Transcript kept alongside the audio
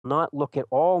not look at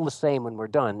all the same when we're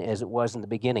done as it was in the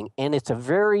beginning. And it's a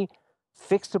very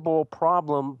fixable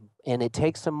problem, and it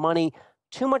takes some money.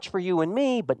 Too much for you and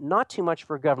me, but not too much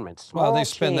for government. Small Well, they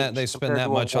spend that compared to a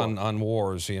much war. on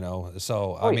wars, you know.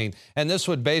 So Oh, I yeah. mean, and this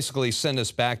would basically send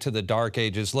us back to the dark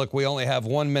ages. Look, we only have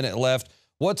 1 minute left.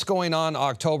 What's going on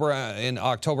in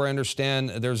October? I understand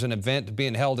there's an event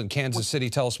being held in Kansas City.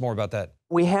 Tell us more about that.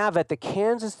 We have at the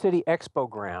Kansas City Expo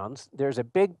grounds, there's a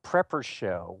big prepper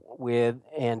show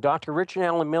and Dr. Richard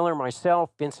Allen Miller, myself,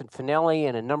 Vincent Finelli,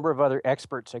 and a number of other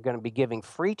experts are going to be giving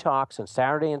free talks on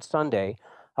Saturday and Sunday,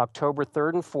 October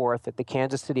 3rd and 4th at the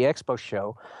Kansas City Expo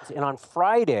show. And on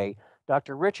Friday,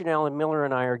 Dr. Richard Allen Miller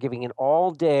and I are giving an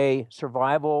all-day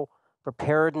survival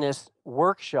preparedness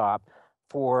workshop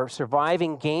for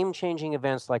surviving game-changing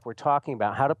events like we're talking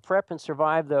about, how to prep and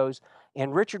survive those.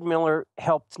 And Richard Miller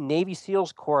helped Navy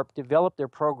SEALs Corp develop their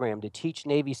program to teach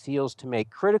Navy SEALs to make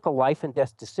critical life and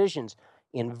death decisions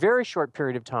in a very short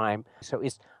period of time. So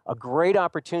it's a great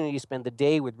opportunity to spend the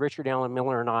day with Richard Allen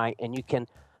Miller and I, and you can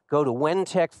go to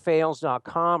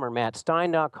whentechfails.com or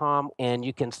mattstein.com, and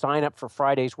you can sign up for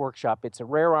Friday's workshop. It's a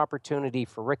rare opportunity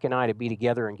for Rick and I to be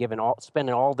together and spend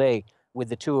an all day with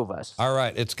the two of us. All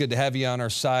right. It's good to have you on our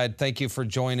side. Thank you for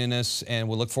joining us, and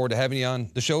we'll look forward to having you on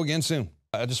the show again soon.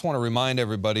 I just want to remind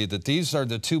everybody that these are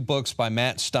the two books by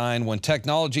Matt Stein, When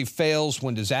Technology Fails,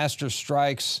 When Disaster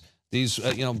Strikes. These,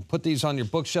 put these on your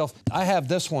bookshelf. I have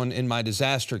this one in my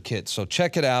disaster kit, so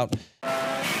check it out.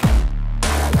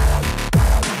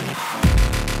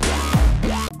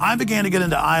 I began to get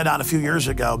into iodine a few years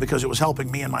ago because it was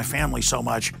helping me and my family so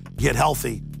much get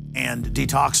healthy and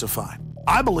detoxify.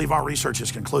 I believe our research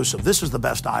is conclusive. This is the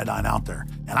best iodine out there.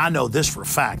 And I know this for a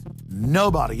fact.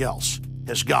 Nobody else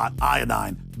has got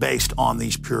iodine based on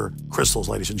these pure crystals,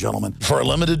 ladies and gentlemen. For a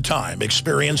limited time,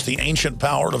 experience the ancient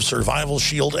power of Survival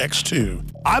Shield X2.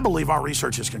 I believe our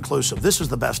research is conclusive. This is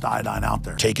the best iodine out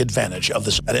there. Take advantage of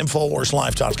this at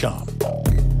InfoWarsLife.com.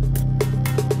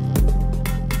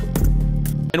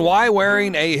 And why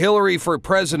wearing a Hillary for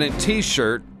President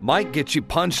t-shirt might get you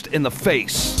punched in the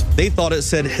face. They thought it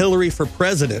said Hillary for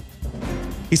President.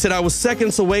 He said, I was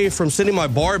seconds away from sending my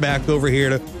bar back over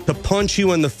here to punch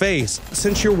you in the face.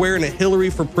 Since you're wearing a Hillary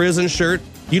for Prison shirt,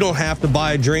 you don't have to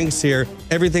buy drinks here.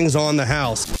 Everything's on the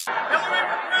house. Hillary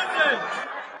for President!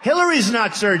 Hillary's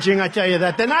not surging, I tell you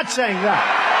that. They're not saying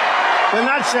that. They're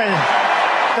not saying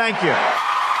that. Thank you.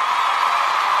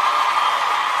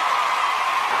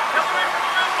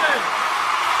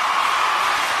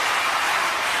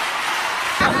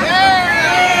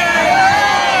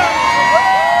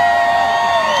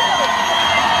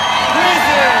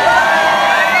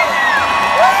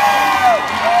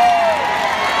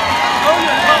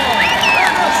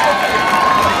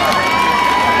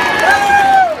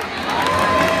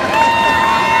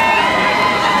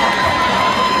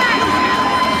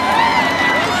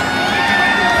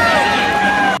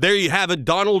 There you have it.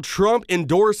 Donald Trump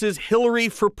endorses Hillary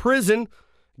for Prison.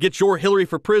 Get your Hillary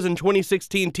for Prison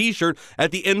 2016 t-shirt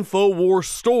at the InfoWars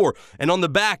store. And on the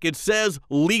back, it says,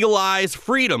 legalize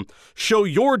freedom. Show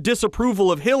your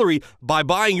disapproval of Hillary by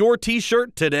buying your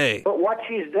t-shirt today. But what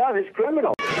she's done is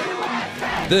criminal.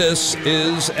 This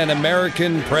is an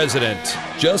American president.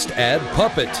 Just add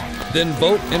puppet, then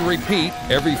vote and repeat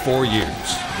every 4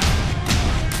 years.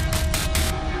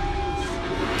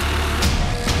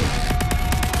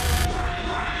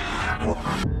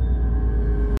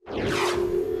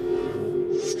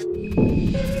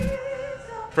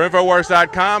 For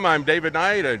InfoWars.com, I'm David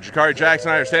Knight. Jakari Jackson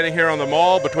and I are standing here on the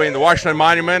mall between the Washington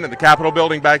Monument and the Capitol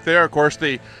building back there. Of course,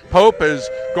 the Pope is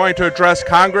going to address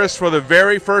Congress for the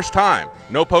very first time.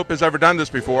 No Pope has ever done this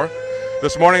before.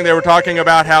 This morning they were talking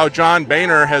about how John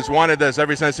Boehner has wanted this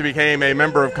ever since he became a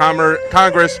member of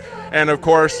Congress. And, of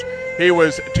course, he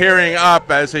was tearing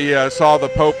up as he saw the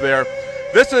Pope there.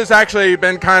 This has actually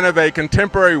been kind of a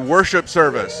contemporary worship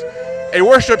service. A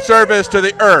worship service to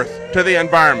the earth, to the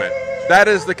environment. That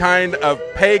is the kind of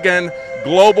pagan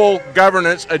global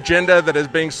governance agenda that is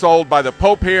being sold by the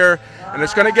Pope here, and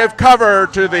it's going to give cover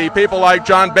to the people like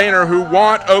John Boehner who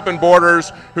want open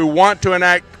borders, who want to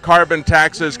enact carbon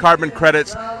taxes, carbon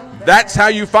credits. That's how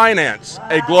you finance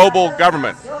a global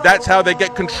government. That's how they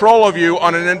get control of you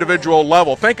on an individual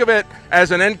level. Think of it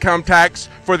as an income tax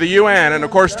for the UN, and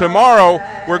of course tomorrow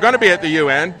we're going to be at the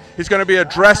UN. He's going to be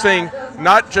addressing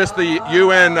not just the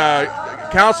UN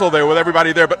Council there with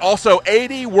everybody there, but also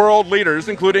 80 world leaders,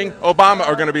 including Obama,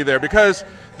 are going to be there because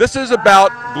this is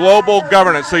about global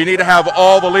governance, so you need to have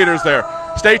all the leaders there.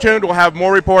 Stay tuned. We'll have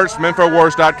more reports from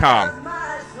InfoWars.com.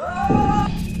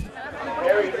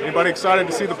 Anybody excited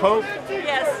to see the Pope?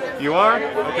 Yes. You are?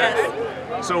 Okay.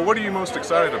 Yes. So what are you most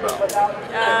excited about?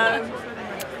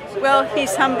 Well,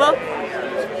 he's humble,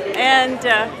 and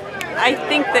I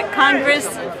think that Congress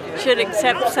should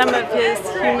accept some of his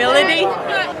humility.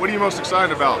 What are you most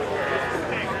excited about?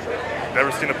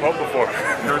 Never seen a Pope before.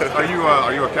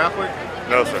 Are you a Catholic?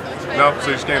 No, sir. No, so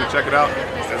you just came to check it out?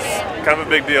 It's kind of a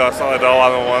big deal. I saw it all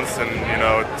out at once, and you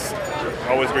know, it's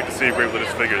always great to see great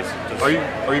religious figures.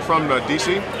 Are you from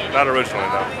D.C.? Not originally,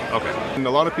 no. Okay. And a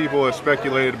lot of people have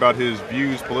speculated about his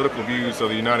views, political views of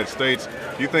the United States.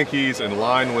 Do you think he's in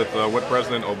line with what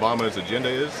President Obama's agenda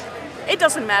is? It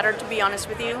doesn't matter, to be honest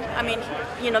with you. I mean,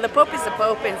 you know, the Pope is the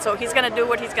Pope, and so he's going to do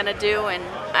what he's going to do, and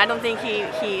I don't think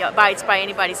he abides by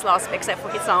anybody's laws except for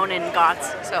his own and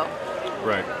God's. So.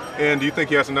 Right. And do you think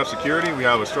he has enough security? We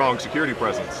have a strong security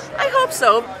presence. I hope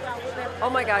so. Oh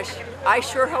my gosh, I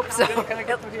sure hope so.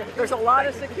 There's a lot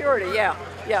of security, yeah.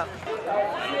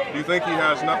 Do you think he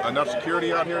has enough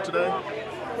security out here today?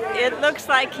 It looks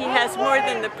like he has more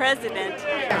than the president.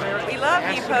 We love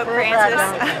you, Pope Francis.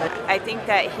 I think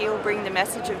that he'll bring the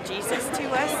message of Jesus to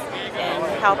us and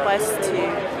help us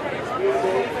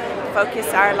to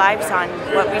focus our lives on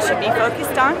what we should be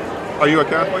focused on. Are you a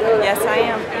Catholic? Yes, I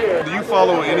am. Do you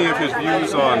follow any of his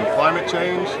views on climate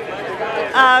change?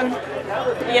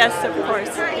 Yes, of course.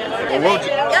 Well, what would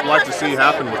you like to see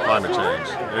happen with climate change?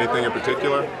 Anything in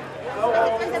particular?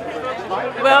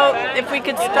 Well, if we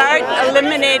could start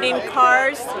eliminating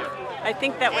cars, I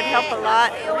think that would help a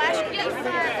lot.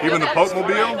 Even the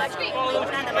Pope-mobile?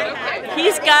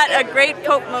 He's got a great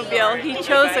Pope-mobile. He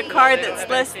chose a car that's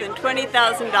less than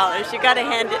 $20,000. You got to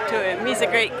hand it to him. He's a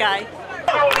great guy. You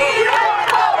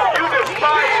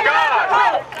despise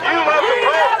God. You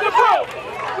love the Pope.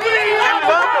 You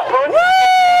love the Pope.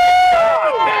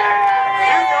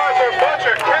 You guys are a bunch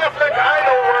of Catholic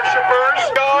idol worshippers.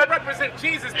 God,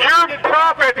 your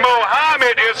prophet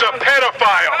Mohammed is a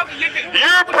pedophile.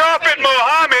 Your prophet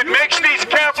Mohammed makes these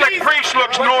Catholic priests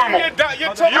look normal.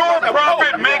 Your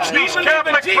prophet makes these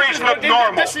Catholic priests look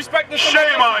normal.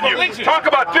 Shame on you. Talk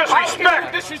about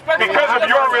disrespect. Because of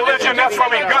your religion, that's why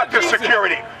we got this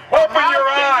security. Open your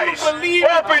eyes.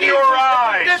 Open your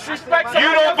eyes.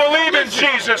 You don't believe in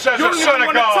Jesus as a son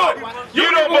of God. You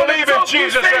don't believe in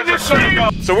Jesus as a son of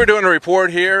God. So we're doing a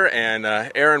report here, and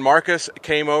Aaron Marcus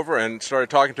came over and started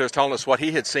talking to us, telling us what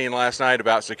he had seen last night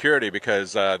about security,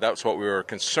 because that's what we were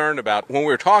concerned about. When we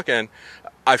were talking,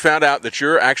 I found out that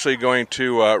you're actually going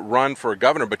to run for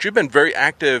governor, but you've been very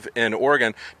active in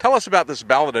Oregon. Tell us about this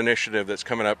ballot initiative that's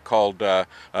coming up called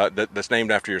that's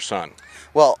named after your son.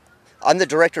 Well, I'm the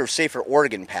director of Safer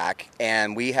Oregon PAC,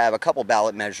 and we have a couple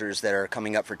ballot measures that are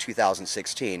coming up for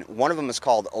 2016. One of them is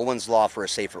called Owen's Law for a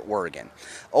Safer Oregon.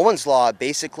 Owen's Law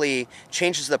basically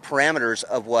changes the parameters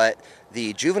of what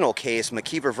the juvenile case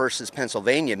McKeever versus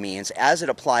Pennsylvania means as it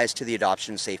applies to the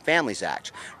Adoption Safe Families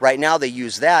Act. Right now they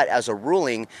use that as a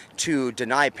ruling to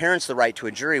deny parents the right to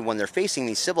a jury when they're facing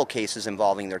these civil cases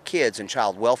involving their kids in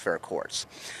child welfare courts.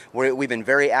 We've been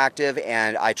very active,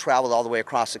 and I traveled all the way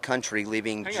across the country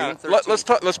leaving June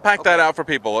 13th. Let's pack that out for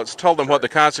people. Let's tell them what the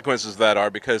consequences of that are,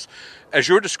 because as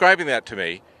you were describing that to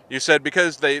me, you said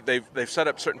because they've set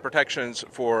up certain protections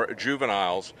for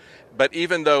juveniles, but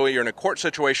even though you're in a court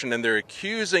situation and they're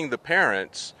accusing the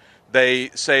parents, they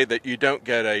say that you don't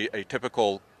get a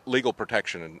typical legal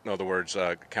protection, in other words,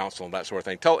 counsel and that sort of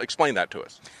thing. Explain that to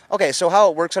us. Okay, so how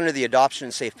it works under the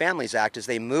Adoption Safe Families Act is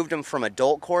they moved them from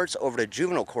adult courts over to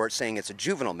juvenile courts, saying it's a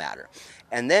juvenile matter.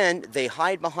 And then they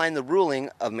hide behind the ruling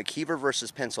of McKeever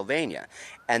versus Pennsylvania.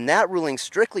 And that ruling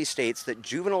strictly states that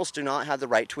juveniles do not have the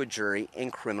right to a jury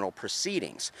in criminal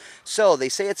proceedings. So they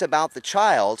say it's about the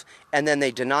child, and then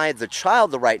they deny the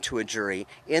child the right to a jury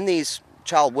in these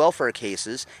child welfare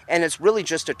cases, and it's really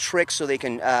just a trick so they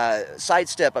can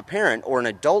sidestep a parent or an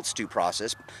adult's due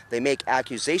process. They make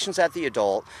accusations at the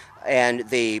adult, and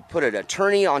they put an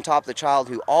attorney on top of the child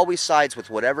who always sides with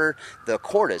whatever the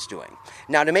court is doing.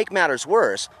 Now, to make matters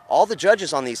worse, all the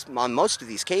judges on most of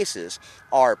these cases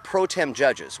are pro tem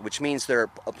judges, which means they're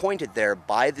appointed there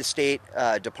by the state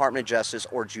Department of Justice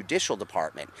or Judicial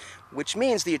Department, which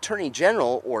means the Attorney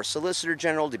General or Solicitor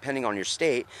General, depending on your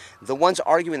state, the ones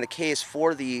arguing the case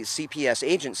for the CPS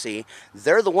agency,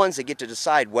 they're the ones that get to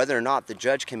decide whether or not the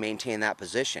judge can maintain that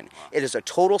position. It is a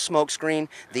total smokescreen.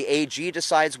 The AG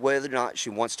decides whether or not she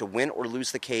wants to win or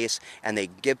lose the case, and they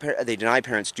deny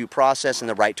parents due process and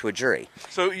the right to a jury.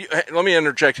 So let me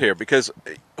interject here, because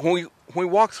when when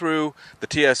we walk through the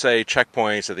TSA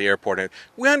checkpoints at the airport,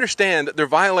 we understand that they're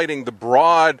violating the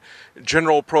broad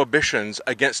general prohibitions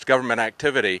against government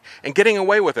activity and getting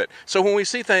away with it. So when we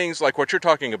see things like what you're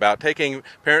talking about, taking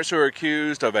parents who are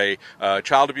accused of a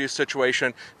child abuse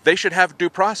situation, they should have due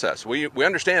process. We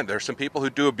understand there's some people who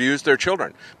do abuse their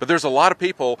children, but there's a lot of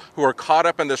people who are caught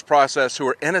up in this process who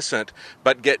are innocent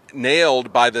but get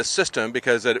nailed by this system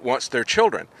because it wants their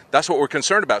children. That's what we're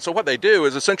concerned about. So what they do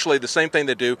is essentially the same thing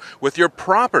they do with your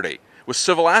property, with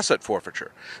civil asset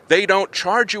forfeiture. They don't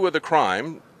charge you with a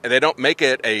crime, and they don't make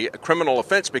it a criminal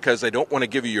offense because they don't want to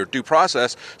give you your due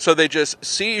process, so they just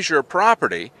seize your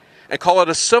property and call it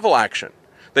a civil action.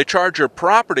 They charge your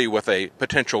property with a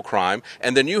potential crime,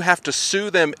 and then you have to sue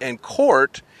them in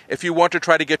court if you want to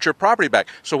try to get your property back.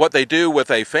 So what they do with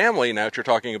a family, now that you're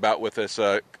talking about with this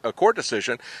a court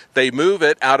decision, they move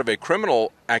it out of a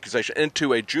criminal accusation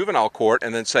into a juvenile court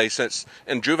and then say, since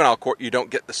in juvenile court you don't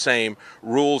get the same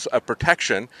rules of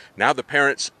protection, now the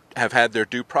parents have had their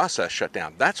due process shut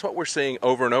down. That's what we're seeing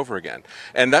over and over again.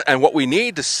 And what we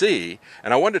need to see,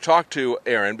 and I wanted to talk to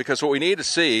Aaron, because what we need to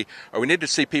see, we need to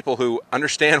see people who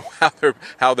understand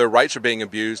how their rights are being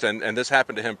abused, and this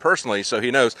happened to him personally, so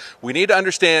he knows. We need to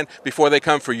understand before they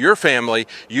come for your family,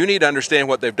 you need to understand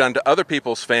what they've done to other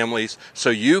people's families so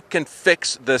you can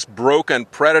fix this broken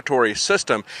predatory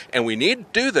system, and we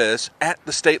need to do this at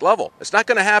the state level. It's not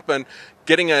going to happen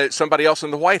getting somebody else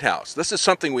in the White House. This is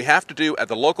something we have to do at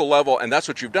the local level, and that's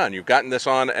what you've done. You've gotten this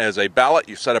on as a ballot.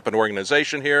 You've set up an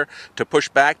organization here to push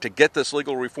back, to get this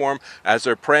legal reform as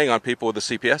they're preying on people with the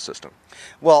CPS system.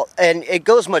 Well, and it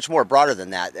goes much more broader than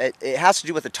that. It has to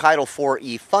do with the Title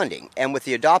IV-E funding, and with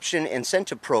the adoption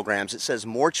incentive programs, it says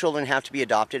more children have to be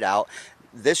adopted out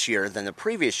this year than the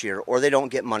previous year, or they don't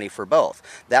get money for both.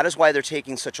 That is why they're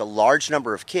taking such a large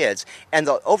number of kids, and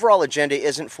the overall agenda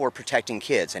isn't for protecting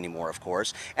kids anymore, of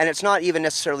course, and it's not even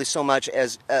necessarily so much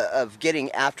as of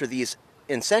getting after these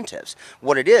incentives.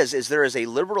 What it is there is a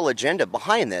liberal agenda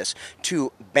behind this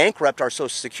to bankrupt our Social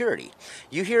Security.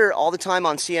 You hear all the time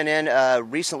on CNN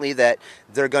recently that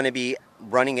they're going to be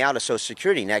running out of Social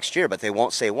Security next year, but they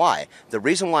won't say why. The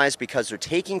reason why is because they're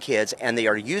taking kids and they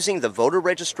are using the voter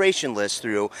registration list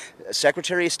through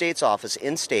Secretary of State's office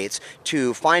in states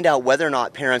to find out whether or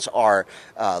not parents are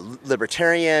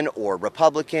libertarian or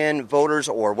Republican voters,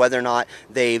 or whether or not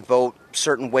they vote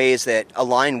certain ways that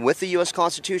align with the U.S.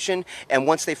 Constitution. And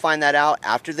once they find that out,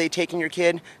 after they've taken your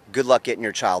kid, good luck getting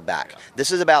your child back.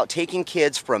 This is about taking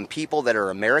kids from people that are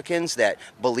Americans, that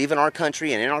believe in our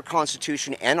country and in our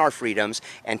Constitution and our freedoms,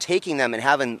 and taking them and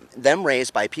having them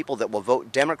raised by people that will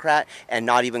vote Democrat and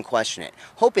not even question it,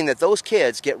 hoping that those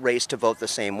kids get raised to vote the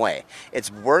same way.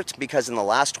 It's worked because in the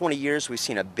last 20 years we've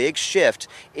seen a big shift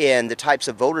in the types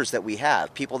of voters that we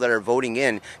have, people that are voting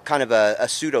in kind of a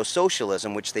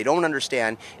pseudo-socialism, which they don't understand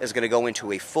is going to go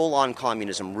into a full-on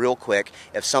communism real quick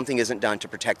if something isn't done to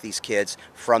protect these kids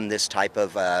from this type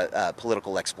of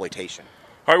political exploitation.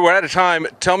 All right, we're out of time.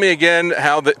 Tell me again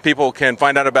how people can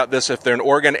find out about this if they're in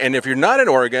Oregon. And if you're not in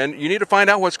Oregon, you need to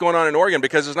find out what's going on in Oregon,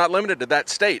 because it's not limited to that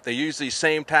state. They use these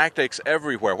same tactics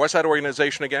everywhere. What's that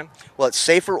organization again? Well, it's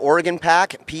Safer Oregon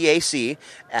PAC, PAC,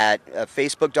 at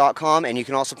Facebook.com. And you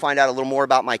can also find out a little more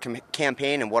about my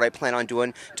campaign and what I plan on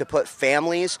doing to put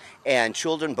families and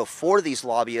children before these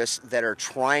lobbyists that are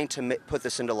trying to put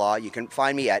this into law. You can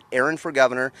find me at Aaron for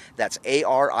Governor. That's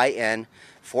ARIN.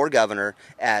 For governor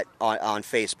on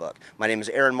Facebook. My name is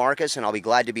Aaron Marcus, and I'll be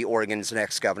glad to be Oregon's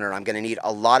next governor. And I'm going to need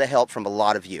a lot of help from a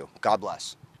lot of you. God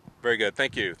bless. Very good.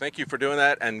 Thank you. Thank you for doing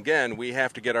that. And again, we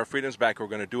have to get our freedoms back. We're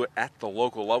going to do it at the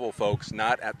local level, folks,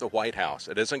 not at the White House.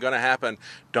 It isn't going to happen.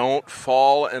 Don't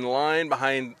fall in line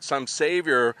behind some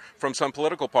savior from some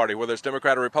political party, whether it's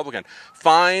Democrat or Republican.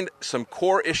 Find some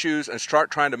core issues and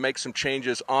start trying to make some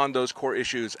changes on those core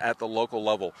issues at the local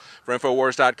level. For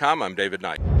INFOWARS.com, I'm David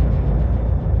Knight.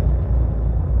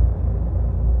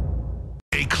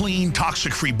 A clean,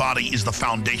 toxic-free body is the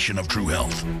foundation of true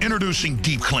health. Introducing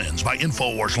Deep Cleanse by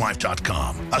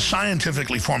InfoWarsLife.com, a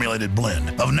scientifically formulated blend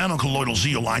of nanocolloidal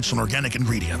zeolites and organic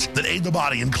ingredients that aid the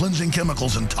body in cleansing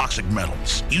chemicals and toxic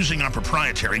metals. Using our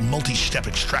proprietary multi-step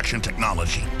extraction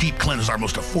technology, Deep Cleanse is our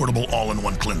most affordable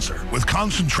all-in-one cleanser with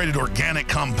concentrated organic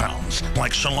compounds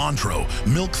like cilantro,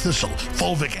 milk thistle,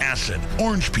 fulvic acid,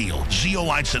 orange peel,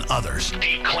 zeolites, and others.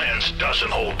 Deep Cleanse doesn't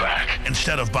hold back.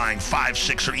 Instead of buying 5,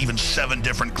 6, or even 7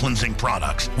 different all-in-one cleansing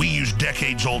products. We use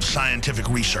decades-old scientific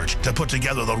research to put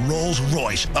together the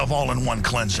Rolls-Royce of all-in-one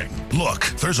cleansing. Look,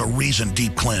 there's a reason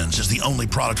Deep Cleanse is the only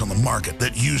product on the market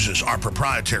that uses our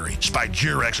proprietary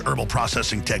Spigyrex herbal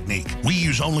processing technique. We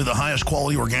use only the highest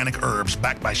quality organic herbs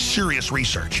backed by serious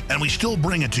research, and we still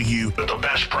bring it to you at the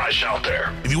best price out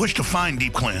there. If you wish to find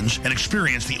Deep Cleanse and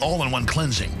experience the all-in-one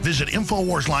cleansing, visit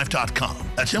InfoWarsLife.com.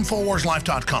 That's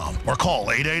InfoWarsLife.com or call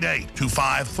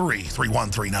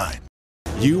 888-253-3139.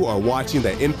 You are watching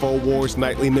the InfoWars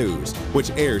Nightly News, which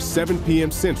airs 7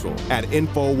 p.m. Central at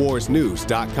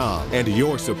InfoWarsNews.com. And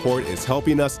your support is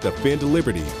helping us defend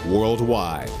liberty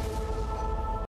worldwide.